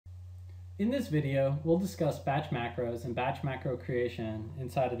In this video, we'll discuss batch macros and batch macro creation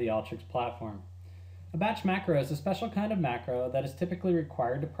inside of the Alteryx platform. A batch macro is a special kind of macro that is typically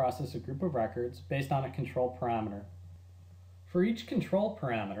required to process a group of records based on a control parameter. For each control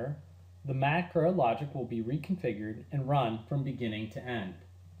parameter, the macro logic will be reconfigured and run from beginning to end.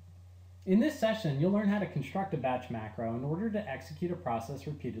 In this session, you'll learn how to construct a batch macro in order to execute a process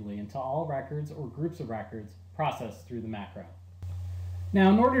repeatedly until all records or groups of records process through the macro. Now,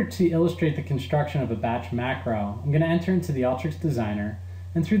 in order to illustrate the construction of a batch macro, I'm going to enter into the Alteryx Designer,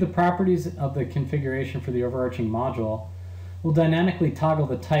 and through the properties of the configuration for the overarching module, we'll dynamically toggle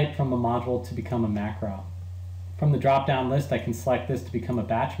the type from a module to become a macro. From the drop-down list, I can select this to become a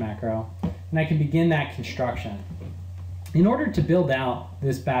batch macro, and I can begin that construction. In order to build out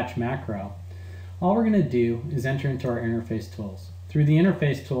this batch macro, all we're going to do is enter into our interface tools. Through the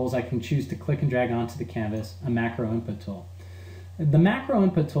interface tools, I can choose to click and drag onto the canvas a macro input tool. The macro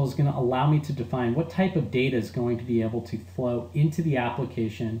input tool is going to allow me to define what type of data is going to be able to flow into the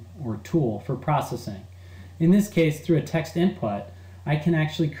application or tool for processing. In this case, through a text input, I can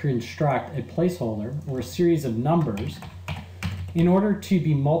actually construct a placeholder or a series of numbers in order to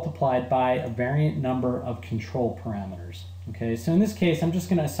be multiplied by a variant number of control parameters. Okay, so in this case, I'm just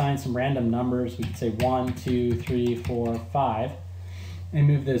going to assign some random numbers. We could say 1, 2, 3, 4, 5, and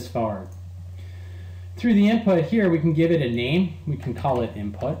move this forward. Through the input here, we can give it a name. We can call it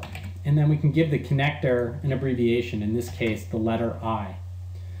input, and then we can give the connector an abbreviation, in this case, the letter I.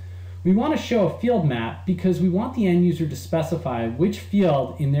 We want to show a field map because we want the end user to specify which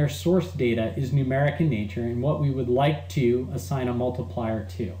field in their source data is numeric in nature and what we would like to assign a multiplier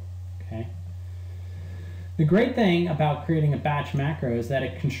to. Okay? The great thing about creating a batch macro is that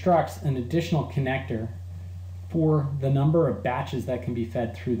it constructs an additional connector for the number of batches that can be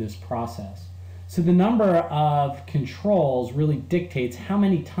fed through this process. So the number of controls really dictates how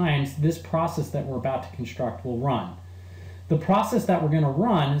many times this process that we're about to construct will run. The process that we're going to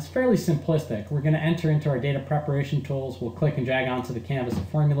run is fairly simplistic. We're going to enter into our data preparation tools. We'll click and drag onto the canvas a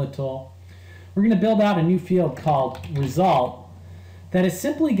formula tool. We're going to build out a new field called result that is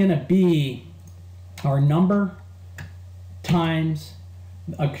simply going to be our number times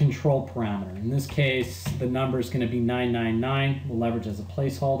a control parameter. In this case, the number is going to be 999. We'll leverage as a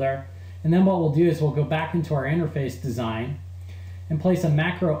placeholder. And then what we'll do is we'll go back into our interface design and place a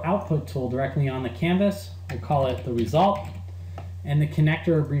macro output tool directly on the canvas. We'll call it the result, and the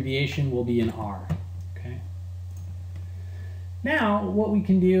connector abbreviation will be an R. Okay. Now, what we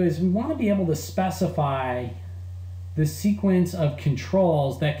can do is we want to be able to specify the sequence of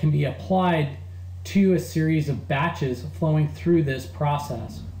controls that can be applied to a series of batches flowing through this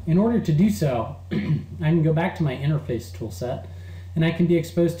process. In order to do so, I can go back to my interface tool set, and I can be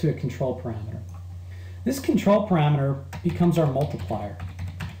exposed to a control parameter. This control parameter becomes our multiplier.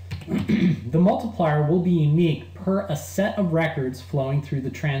 The multiplier will be unique per a set of records flowing through the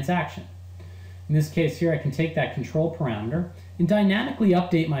transaction. In this case here, I can take that control parameter and dynamically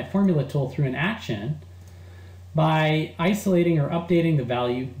update my formula tool through an action by isolating or updating the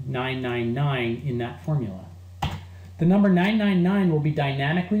value 999 in that formula. The number 999 will be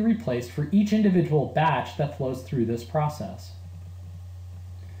dynamically replaced for each individual batch that flows through this process.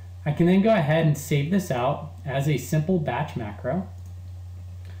 I can then go ahead and save this out as a simple batch macro,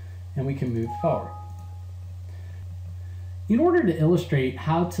 and we can move forward. In order to illustrate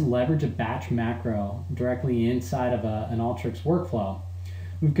how to leverage a batch macro directly inside of an Alteryx workflow,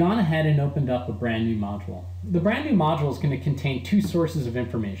 we've gone ahead and opened up a brand new module. The brand new module is going to contain two sources of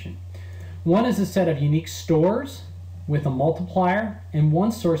information. One is a set of unique stores with a multiplier, and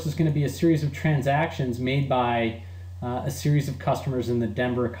one source is going to be a series of transactions made by a series of customers in the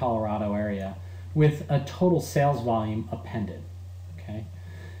Denver, Colorado area with a total sales volume appended. Okay?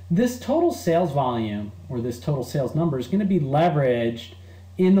 This total sales volume, or this total sales number, is going to be leveraged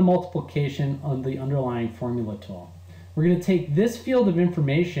in the multiplication of the underlying formula tool. We're going to take this field of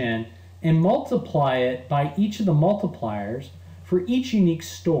information and multiply it by each of the multipliers for each unique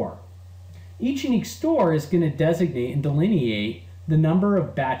store. Each unique store is going to designate and delineate the number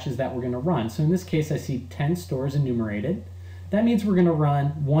of batches that we're going to run. So in this case, I see 10 stores enumerated. That means we're going to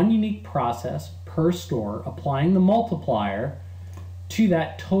run one unique process per store, applying the multiplier to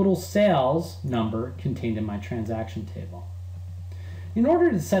that total sales number contained in my transaction table. In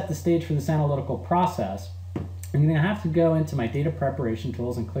order to set the stage for this analytical process, I'm going to have to go into my data preparation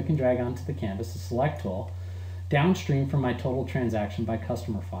tools and click and drag onto the canvas, the select tool, downstream from my total transaction by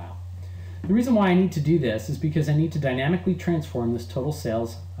customer file. The reason why I need to do this is because I need to dynamically transform this total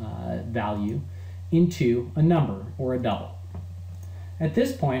sales value into a number or a double. At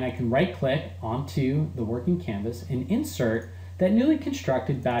this point, I can right-click onto the working canvas and insert that newly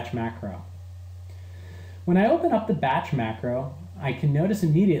constructed batch macro. When I open up the batch macro, I can notice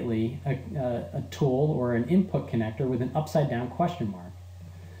immediately a tool or an input connector with an upside down question mark.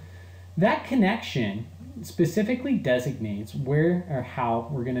 That connection specifically designates where or how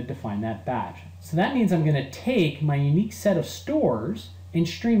we're going to define that batch. So that means I'm going to take my unique set of stores and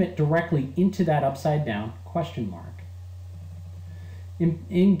stream it directly into that upside down question mark.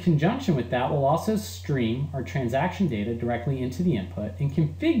 In conjunction with that, we'll also stream our transaction data directly into the input and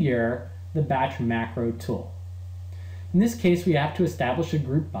configure the batch macro tool. In this case, we have to establish a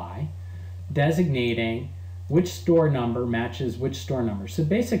group by, designating which store number matches which store number. So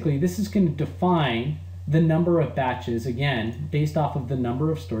basically, this is going to define the number of batches, again, based off of the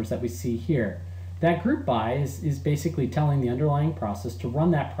number of stores that we see here. That group by is basically telling the underlying process to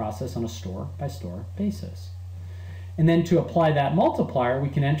run that process on a store-by-store basis. And then to apply that multiplier, we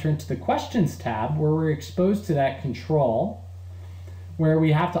can enter into the questions tab where we're exposed to that control, where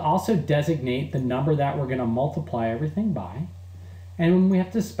we have to also designate the number that we're going to multiply everything by, and we have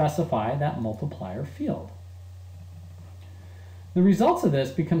to specify that multiplier field. The results of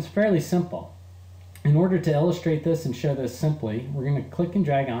this becomes fairly simple. In order to illustrate this and show this simply, we're going to click and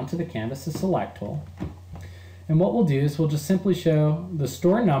drag onto the canvas the select tool. And what we'll do is we'll just simply show the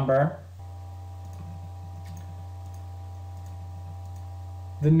store number,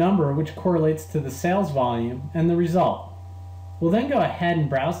 the number which correlates to the sales volume, and the result. We'll then go ahead and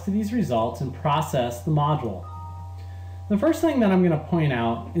browse to these results and process the module. The first thing that I'm going to point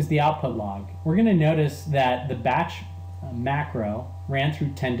out is the output log. We're going to notice that the batch macro ran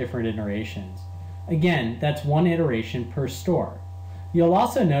through 10 different iterations. Again, that's one iteration per store. You'll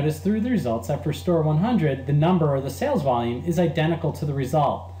also notice through the results that for store 100, the number or the sales volume is identical to the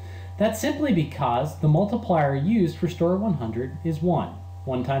result. That's simply because the multiplier used for store 100 is 1.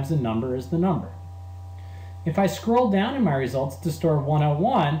 1 times the number is the number. If I scroll down in my results to store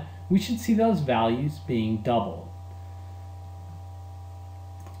 101, we should see those values being doubled.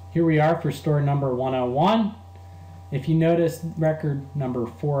 Here we are for store number 101. If you notice record number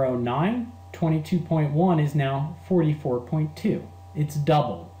 409, 22.1 is now 44.2. It's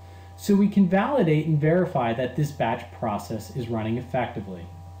doubled. So we can validate and verify that this batch process is running effectively.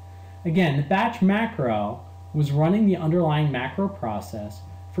 Again, the batch macro was running the underlying macro process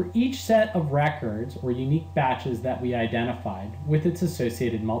for each set of records or unique batches that we identified with its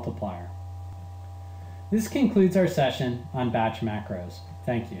associated multiplier. This concludes our session on batch macros.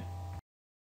 Thank you.